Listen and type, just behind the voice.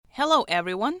Hello,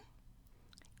 everyone.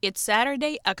 It's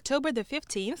Saturday, October the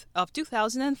 15th of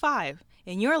 2005,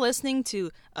 and you're listening to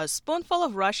A Spoonful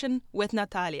of Russian with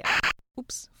Natalia.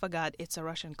 Oops, forgot it's a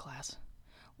Russian class.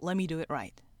 Let me do it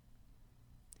right.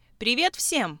 Привет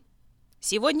всем!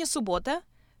 Сегодня суббота,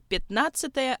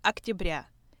 15 октября,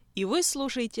 и вы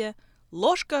слушаете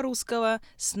 «Ложка русского»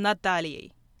 с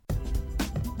Натальей.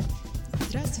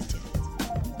 Здравствуйте.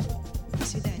 До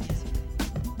свидания.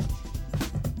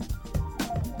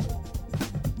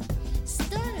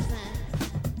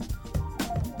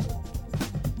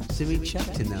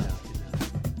 Замечательно.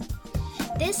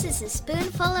 This is a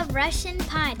Spoonful of Russian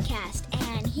podcast,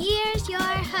 and here's your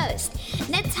host,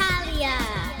 Natalia.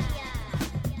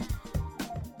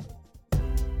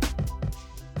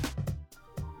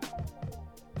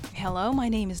 Hello, my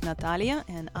name is Natalia,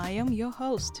 and I am your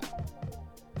host.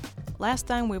 Last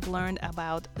time we've learned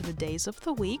about the days of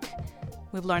the week.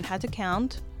 We've learned how to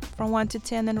count from 1 to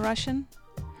 10 in Russian.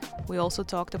 We also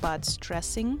talked about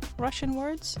stressing Russian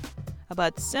words,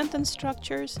 about sentence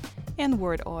structures and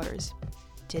word orders.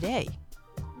 Today,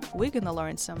 we're gonna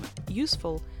learn some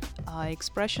useful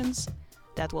expressions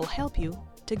that will help you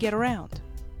to get around.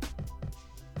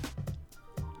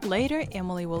 Later,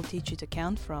 Emily will teach you to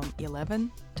count from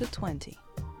 11 to 20.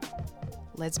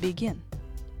 Let's begin.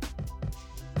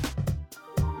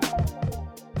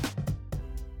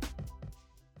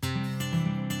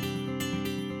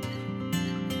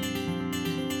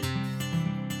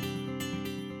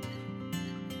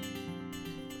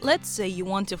 Let's say you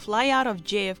want to fly out of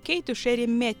JFK to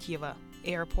Sheremetyevo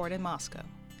airport in Moscow.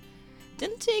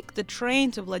 Then take the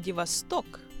train to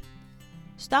Vladivostok,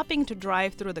 stopping to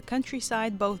drive through the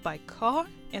countryside both by car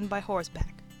and by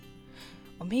horseback.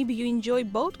 Or maybe you enjoy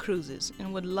boat cruises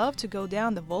and would love to go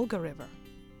down the Volga River.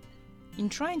 In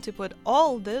trying to put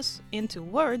all this into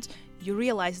words, you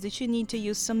realize that you need to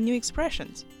use some new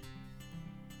expressions.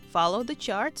 Follow the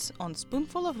charts on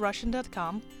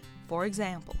spoonfulofrussian.com for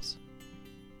examples.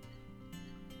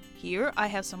 Here I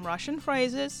have some Russian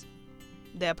phrases,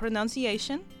 their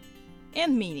pronunciation,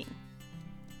 and meaning.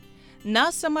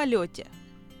 На самолете.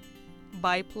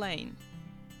 By plane.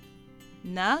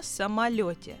 На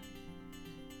самолете.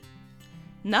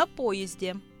 На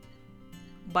поезде.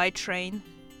 By train.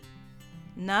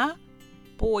 На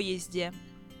поезде.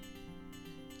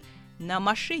 На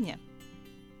машине.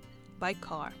 By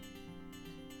car.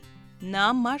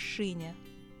 На машине.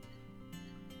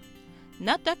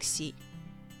 На такси.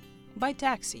 By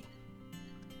taxi.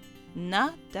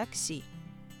 На такси.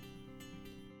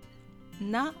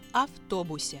 На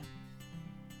автобусе.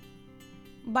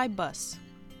 By bus.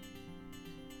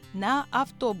 На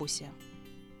автобусе.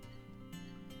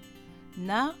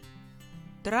 На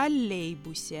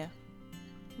троллейбусе.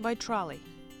 By trolley.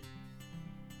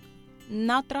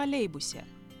 На троллейбусе.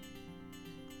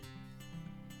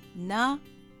 На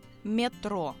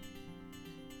метро.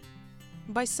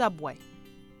 By subway.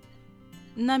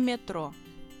 На метро.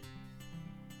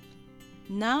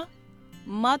 На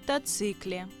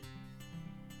мотоцикле.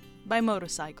 By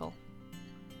motorcycle.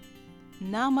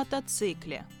 На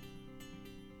мотоцикле.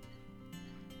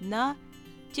 На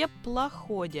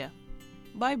теплоходе.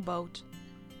 By boat.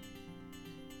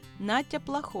 На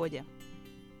теплоходе.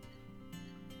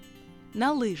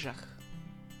 На лыжах.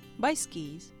 By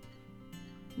skis.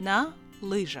 На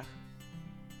лыжах.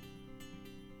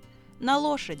 На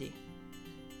лошади.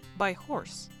 By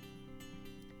horse.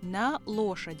 На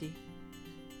лошади.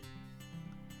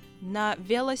 На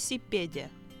велосипеде.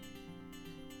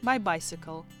 By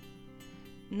bicycle.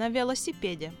 На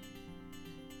велосипеде.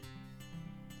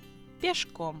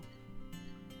 Пешком.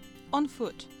 On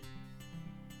foot.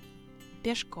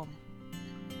 Пешком.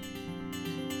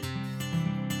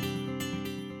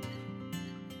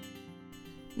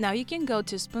 Now you can go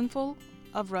to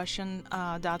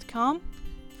spoonfulofrussian.com,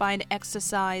 find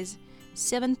exercise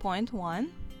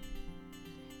 7.1,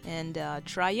 and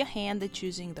try your hand at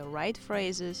choosing the right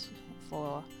phrases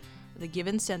for the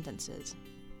given sentences.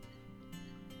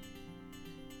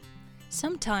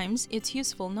 Sometimes it's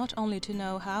useful not only to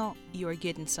know how you are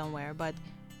getting somewhere, but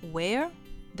where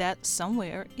that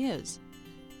somewhere is.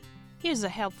 Here's a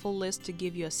helpful list to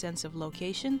give you a sense of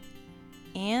location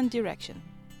and direction.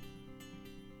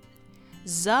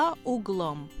 За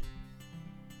углом.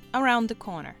 Around the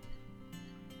corner.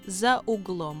 За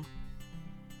углом.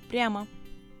 Прямо.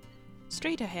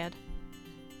 Straight ahead.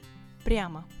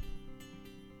 Прямо.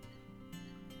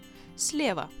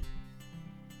 Слева.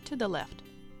 To the left.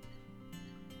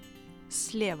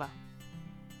 Слева.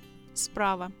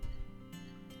 Справа.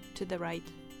 To the right.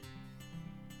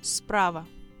 Справа.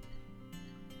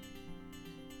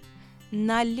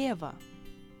 Налево.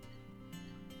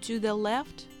 To the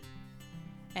left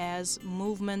as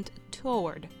movement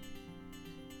toward.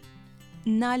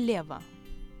 Налево.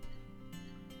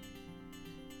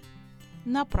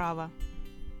 Направо.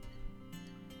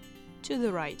 To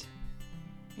the right.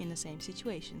 In the same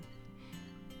situation.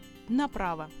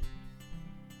 Направо.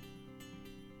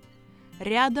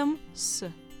 Рядом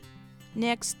с.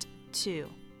 Next to.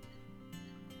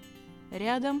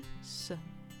 Рядом с.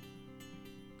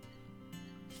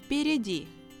 Впереди.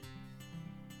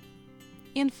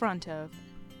 In front of.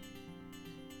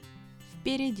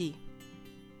 Впереди.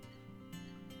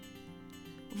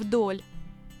 Вдоль.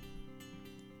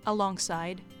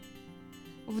 Alongside.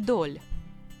 Вдоль.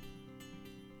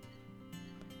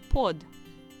 Под.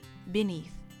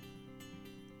 Beneath.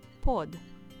 Под.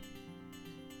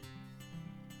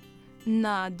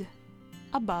 Над.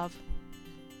 Above.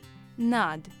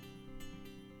 Над.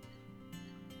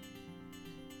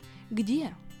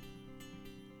 Где?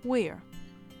 Where?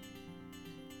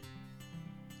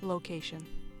 Location.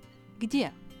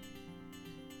 Где?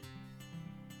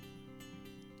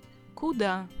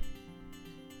 Куда?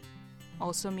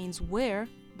 Also means where,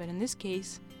 but in this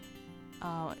case,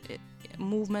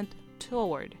 movement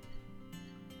toward.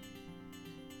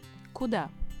 Куда?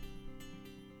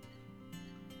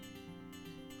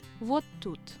 Вот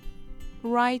тут.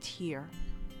 Right here.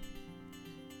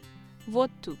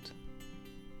 Вот тут.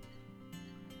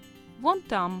 Вон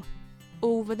там.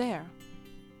 Over there.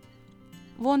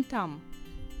 Вон там.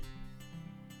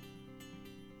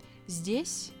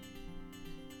 Здесь.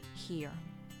 Here.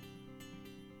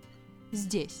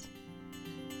 Здесь.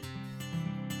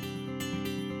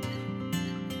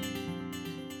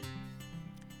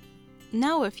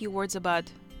 Now a few words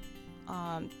about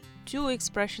two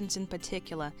expressions in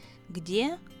particular,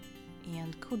 где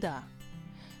and куда.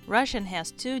 Russian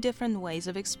has two different ways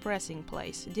of expressing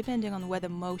place, depending on whether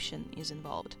motion is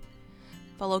involved.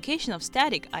 For location of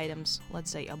static items,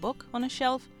 let's say a book on a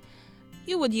shelf,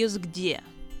 you would use где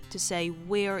to say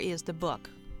where is the book.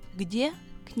 Где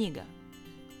книга?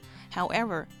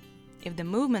 However, if the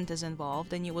movement is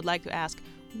involved and you would like to ask,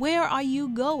 where are you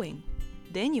going?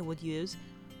 Then you would use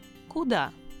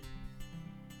куда.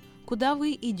 Куда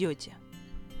вы идете?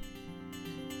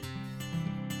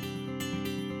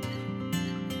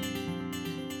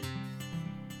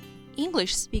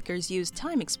 English speakers use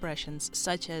time expressions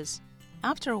such as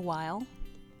after a while,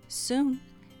 soon,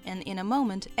 and in a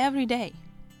moment every day.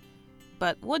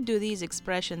 But what do these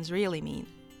expressions really mean?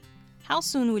 How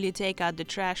soon will you take out the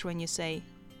trash when you say,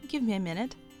 give me a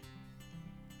minute?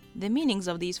 The meanings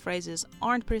of these phrases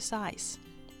aren't precise.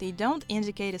 They don't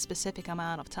indicate a specific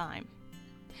amount of time.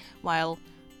 While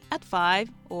at 5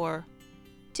 or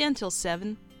 10 till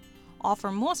 7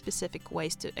 offer more specific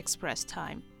ways to express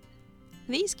time.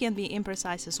 These can be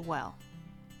imprecise as well.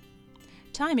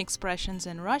 Time expressions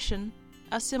in Russian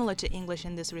are similar to English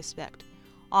in this respect,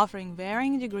 offering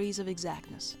varying degrees of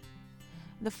exactness.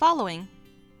 The following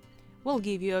will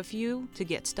give you a few to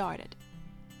get started.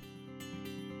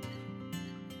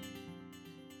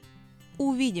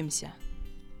 Увидимся.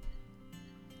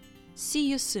 See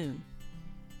you soon.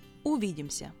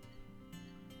 Увидимся.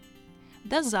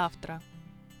 До завтра.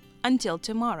 Until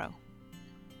tomorrow.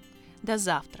 До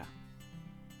завтра.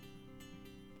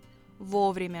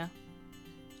 Вовремя.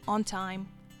 On time.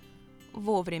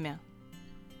 Вовремя.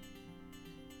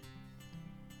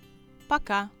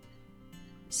 Пока.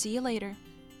 See you later.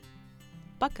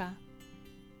 Пока.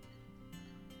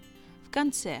 В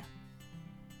конце.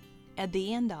 At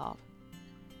the end of.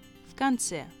 В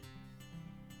конце.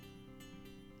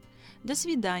 До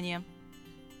свидания.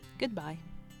 Goodbye.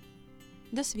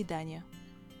 До свидания.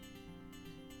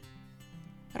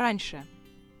 Раньше.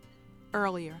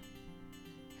 Earlier.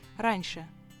 Раньше.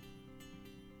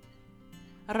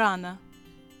 Рано.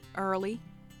 Early.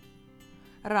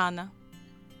 Рано.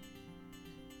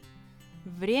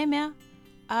 Время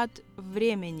от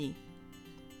времени.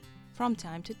 From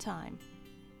time to time.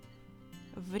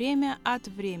 Время от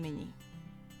времени.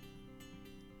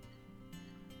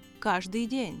 Каждый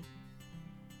день.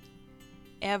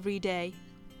 Every day.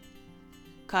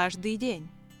 Каждый день.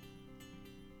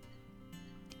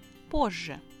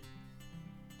 Позже.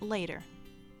 Later.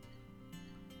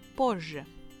 Позже.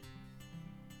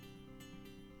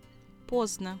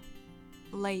 Поздно.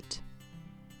 Late.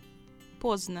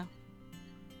 Поздно.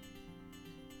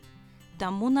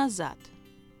 Тому назад.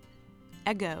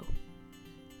 Ago.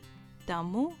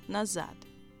 Тому назад.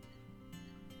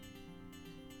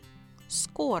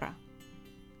 Скоро.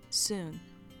 Soon.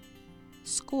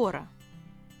 Скоро.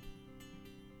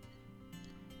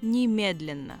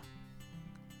 Немедленно.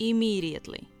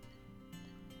 Immediately.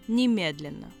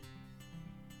 Немедленно.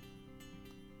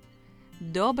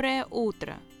 Доброе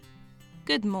утро.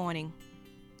 Good morning.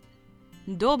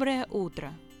 Доброе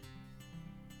утро.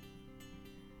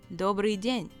 Добрый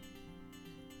день.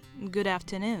 Good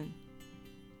afternoon.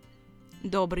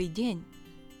 Добрый день.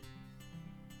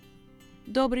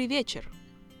 Добрый вечер.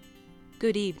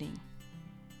 Good evening.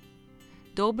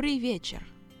 Добрый вечер.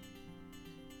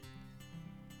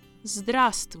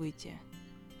 Здравствуйте.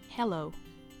 Hello.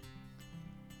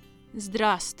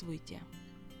 Здравствуйте.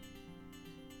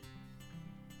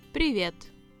 Привет.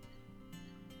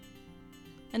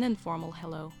 An informal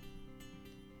hello.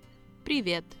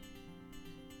 Привет.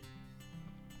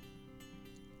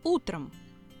 Утром.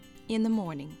 In the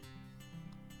morning.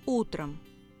 Утром.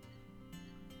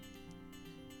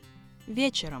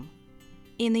 Вечером.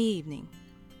 In the evening.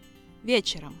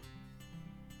 Вечером.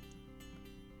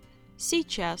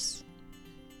 Сейчас.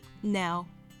 Now.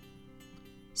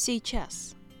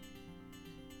 Сейчас.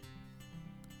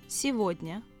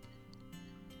 Сегодня.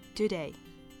 Today.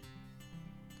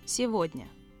 Сегодня.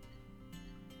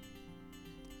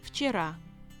 Вчера.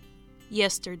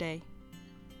 Yesterday.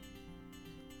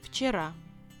 Вчера.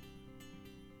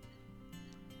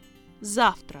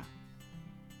 Завтра.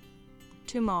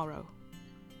 Tomorrow.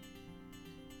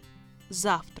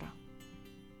 Завтра.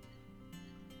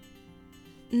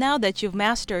 Now that you've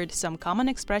mastered some common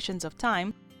expressions of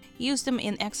time, use them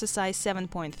in exercise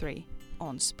 7.3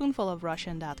 on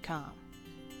spoonfulofrussian.com.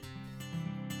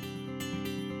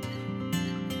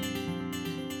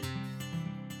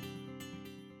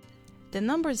 The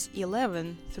numbers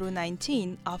 11 through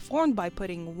 19 are formed by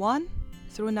putting 1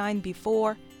 through 9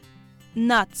 before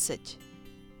 12.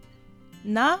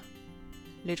 Na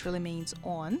literally means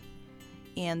on,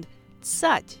 and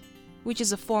tsat, which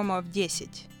is a form of 10,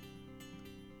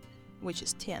 which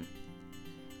is 10.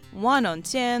 1 on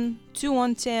 10, 2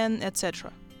 on 10,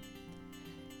 etc.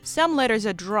 Some letters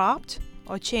are dropped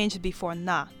or changed before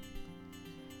na.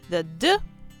 The d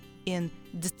in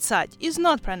dzat is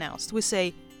not pronounced. We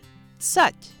say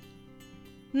tsat,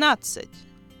 natsat.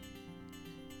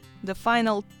 The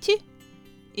final t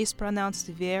is pronounced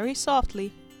very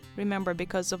softly, remember,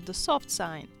 because of the soft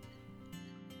sign.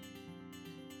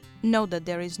 Note that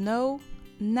there is no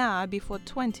na before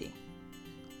 20.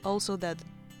 Also that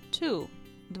 2,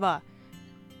 dva,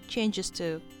 changes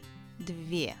to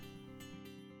dve.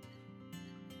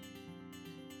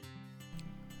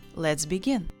 Let's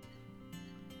begin.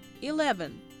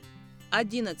 11.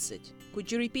 11.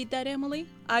 Could you repeat that, Emily?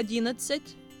 11.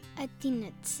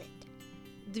 11.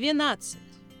 12.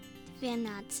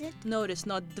 12. Notice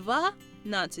not 12,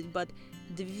 but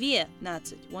 12.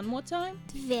 One more time.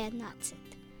 12.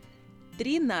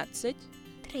 13.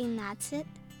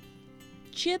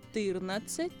 13. 14.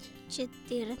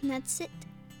 14.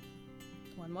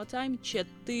 One more time.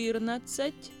 14.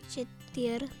 14.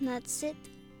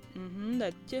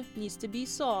 That needs to be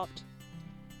soft.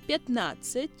 15.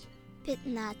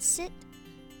 15.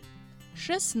 16.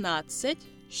 16.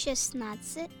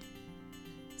 17.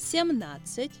 17.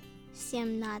 18.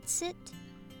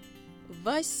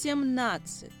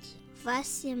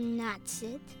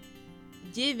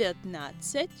 18.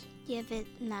 19.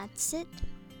 19.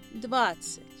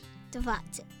 20.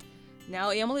 20. Now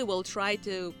Emily will try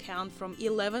to count from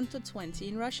 11 to 20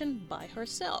 in Russian by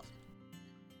herself.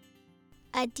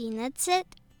 11, 12,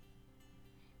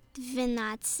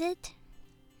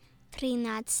 13,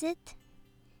 14,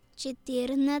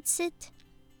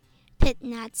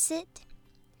 15,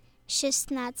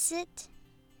 16,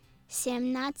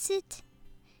 17,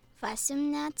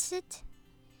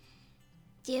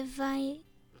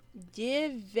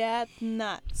 18,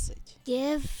 19.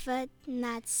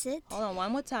 19. Hold on,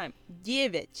 one more time.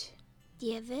 9.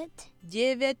 9.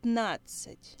 19.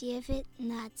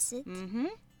 19.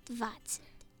 20.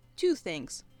 Two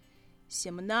things.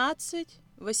 17,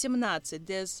 18.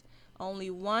 There's only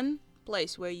one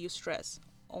place where you stress.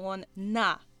 On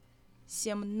na.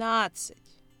 17.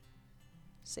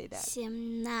 Say that.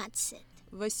 17.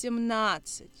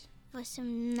 18.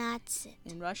 18.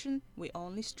 In Russian, we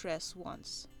only stress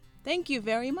once. Thank you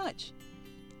very much.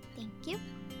 Thank you.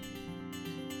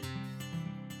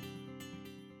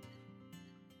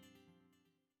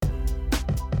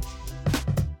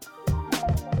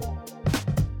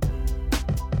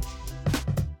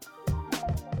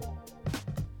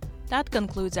 That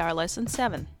concludes our lesson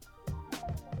 7.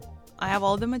 I have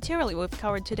all the material we've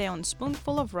covered today on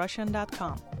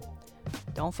spoonfulofrussian.com.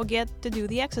 Don't forget to do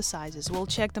the exercises. We'll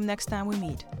check them next time we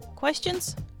meet.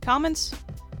 Questions? Comments?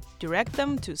 Direct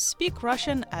them to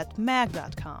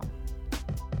speakrussian@mag.com.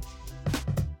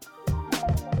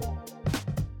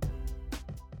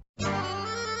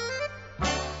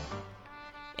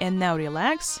 And now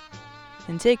relax,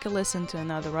 and take a listen to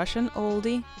another Russian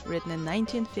oldie written in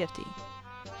 1950.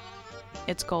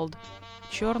 It's called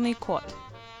Черный кот,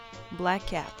 Black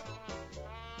Cat.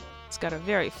 It's got a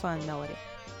very fun melody.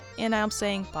 And I'm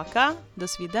saying пока, до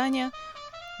свидания,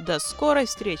 до скорой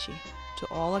встречи to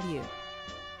all of you.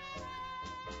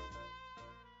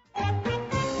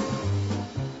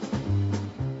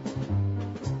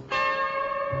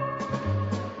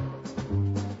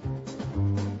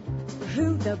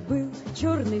 Жил-да-был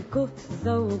черный кот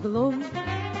за углом,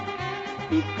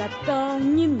 и кота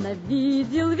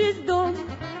ненавидел весь дом.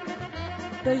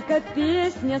 Только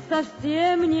песня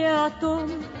совсем не о том,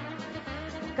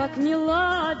 как не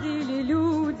ладили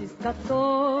люди с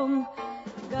котом.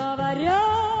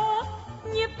 Говорят,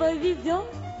 не повезет,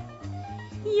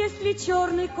 если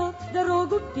черный кот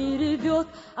дорогу перейдет,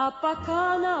 а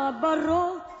пока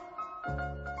наоборот.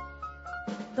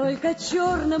 Только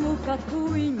черному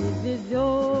коту и не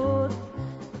везет.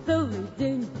 Целый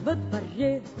день во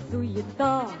дворе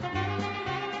суета,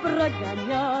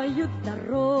 прогоняют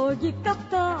дороги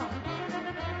кота.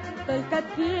 Только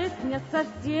песня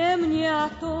совсем не о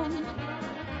том,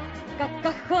 как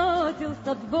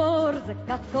охотился двор за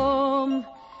котом.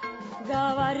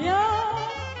 Говорят,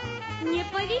 не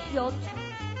повезет,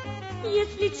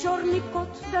 если черный кот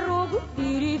дорогу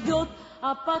перейдет,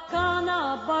 а пока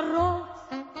наоборот.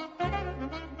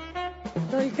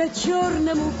 Только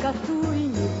черному коту и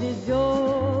не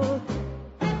везет.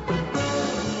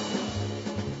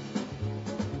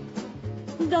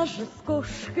 Даже с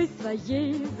кошкой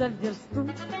своей за версту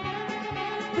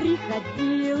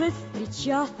приходилось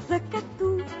встречаться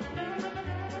коту.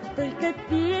 Только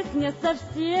песня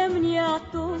совсем не о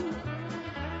том,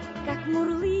 как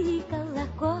мурлыкала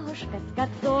кошка с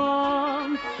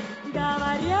котом.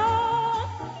 Говорят,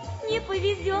 не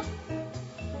повезет,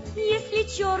 если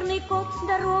черный кот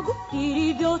дорогу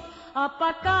перейдет, а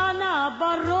пока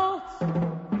наоборот.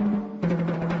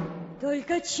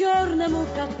 Только черному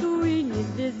коту и не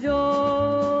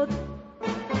везет.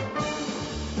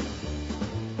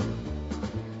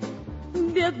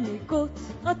 Бедный кот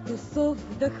от усов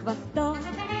до хвоста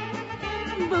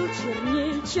был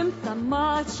черней, чем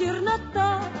сама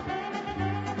чернота.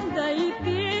 Да и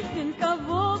песенка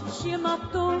в общем о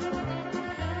том,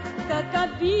 как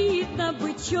обидно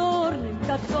быть черным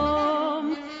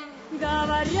котом.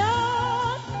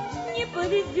 Говорят, не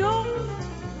повезет,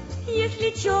 если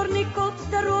черный кот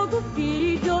дорогу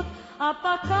перейдет, а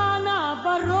пока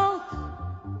наоборот.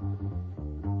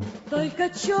 Только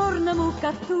черному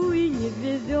коту и не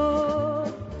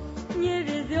везет, не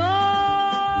везет,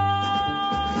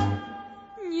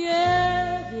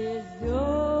 не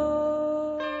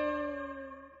везет.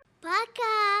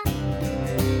 Пока!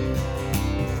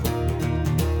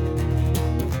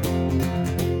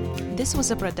 This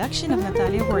was a production of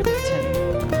Natalia Worthington.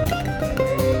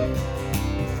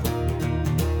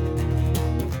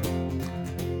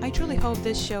 I truly hope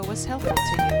this show was helpful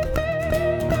to you.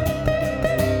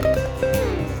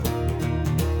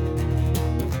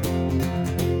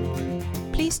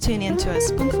 Please tune in to A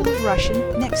Spoonful of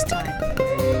Russian next time.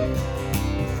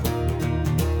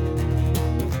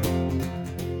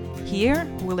 Here,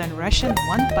 we'll learn Russian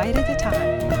one bite at a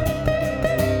time.